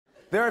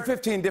There are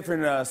 15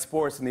 different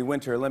sports in the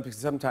Winter Olympics,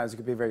 and sometimes it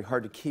can be very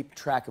hard to keep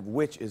track of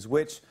which is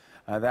which.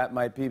 That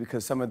might be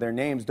because some of their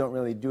names don't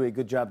really do a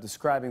good job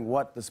describing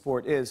what the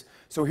sport is.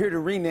 So we're here to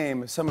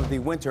rename some of the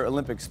Winter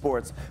Olympic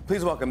sports.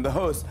 Please welcome the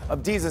hosts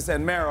of Desus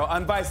and Mero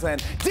on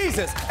Viceland,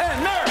 Desus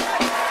and Mero!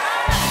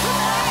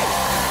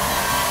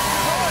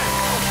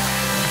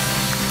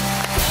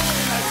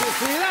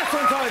 That's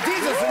what I'm calling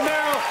Desus and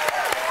Mero.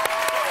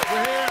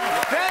 We're here.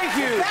 Thank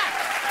you.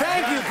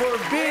 Thank you for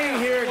being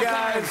here,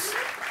 guys.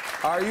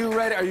 Are you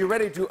ready? Are you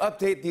ready to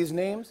update these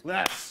names?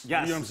 Yes.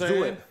 Yes. You know what I'm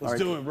saying?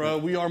 Let's do it, bro.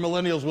 We are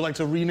millennials. We like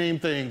to rename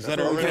things that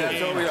are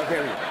already.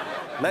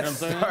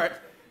 Okay.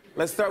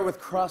 Let's start with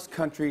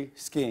cross-country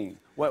skiing.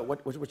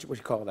 What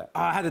you call that?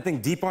 I had to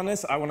think deep on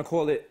this. I want to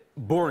call it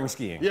boring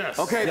skiing. Yes.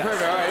 Okay, yes.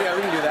 Perfect. All right, yeah,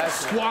 we can do that.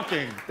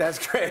 Squawking.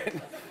 That's great.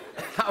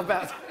 How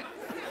about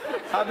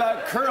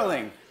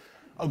curling?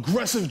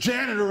 Aggressive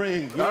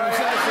janitoring. You know what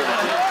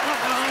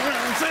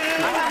I'm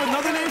saying? I have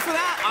another name for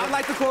that. I'd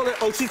like to call it,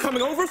 oh, she's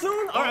coming over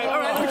soon? All right.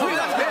 Y'all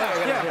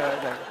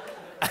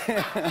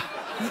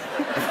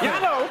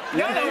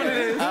know what it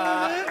is.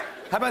 How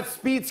about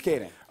speed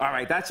skating? All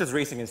right, that's just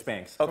racing in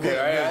Spanx. Okay,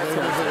 all right.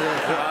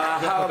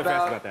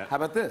 How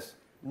about this?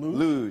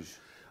 Luge.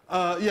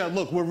 Yeah,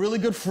 look, we're really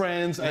good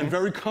friends and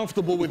very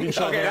comfortable with each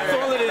other. Okay, that's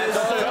all it is.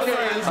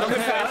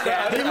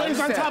 He lays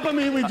on top of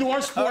me, we do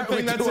our sport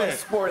thing, that's it.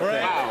 Sport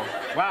thing.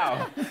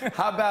 Wow.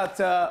 How about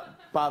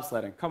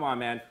bobsledding? Come on,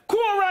 man. Cool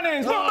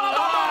runnings!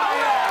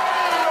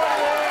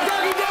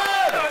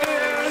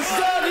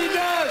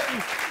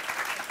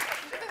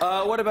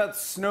 What about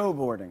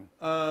snowboarding?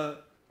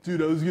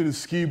 Dude, I was gonna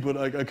ski, but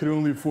I could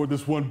only afford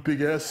this one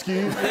big-ass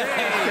ski.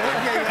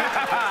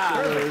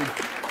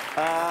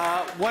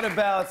 What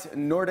about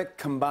Nordic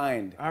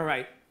combined? All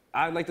right.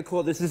 I'd like to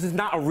call this is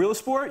not a real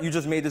sport. You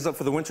just made this up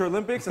for the Winter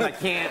Olympics, and I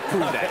can't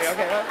prove that.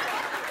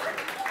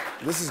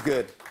 Okay. This is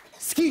good.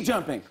 Ski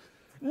jumping.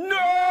 No! Not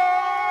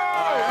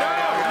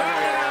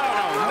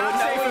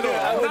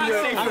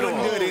safe at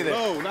all. Good either.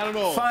 No, not at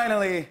all.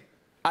 Finally,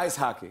 ice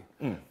hockey.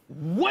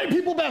 White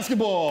people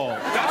basketball.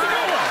 That's a good one.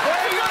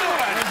 Very good one.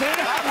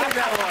 I like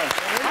that one.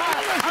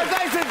 Our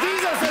thanks to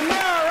Desus and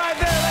Mero right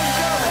there, ladies and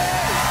gentlemen.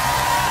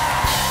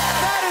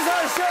 That is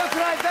our show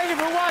tonight. Thank you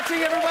for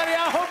watching, everybody.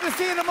 I hope to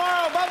see you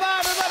tomorrow.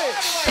 Bye-bye, everybody.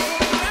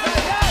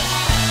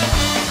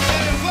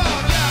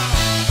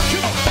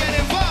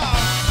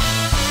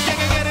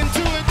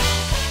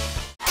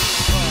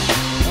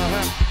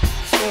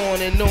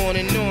 On and on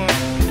and on.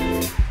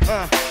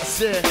 I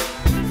said,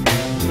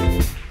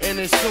 and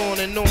it's on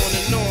and on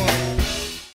and on.